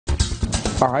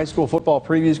Our high school football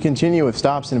previews continue with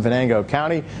stops in Venango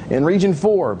County in Region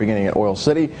 4, beginning at Oil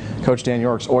City. Coach Dan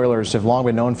York's Oilers have long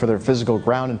been known for their physical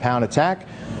ground and pound attack.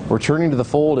 Returning to the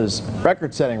fold is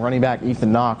record-setting running back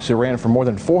Ethan Knox, who ran for more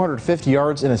than 450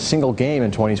 yards in a single game in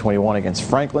 2021 against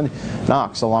Franklin.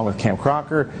 Knox, along with Cam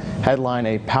Crocker, headline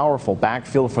a powerful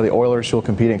backfield for the Oilers, who will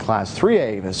compete in Class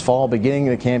 3A this fall, beginning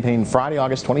the campaign Friday,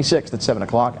 August 26th at 7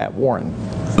 o'clock at Warren.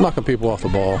 Knocking people off the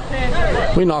ball.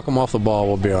 We knock them off the ball,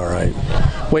 we'll be all right.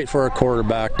 Wait for our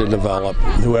quarterback to develop,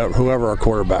 whoever our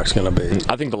quarterback's going to be.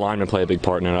 I think the linemen play a big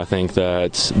part in it. I think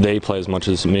that they play as much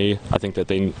as me. I think that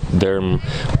they're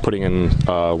putting in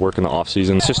work in the off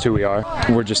season. It's just who we are.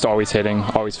 We're just always hitting,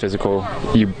 always physical.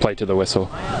 You play to the whistle.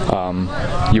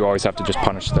 You always have to just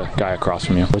punish the guy across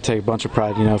from you. We take a bunch of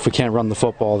pride. You know, if we can't run the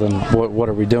football, then what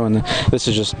are we doing? This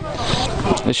is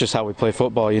it's just how we play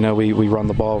football. You know, we run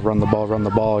the ball.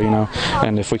 You know,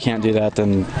 and if we can't do that,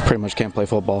 then pretty much can't play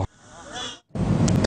football.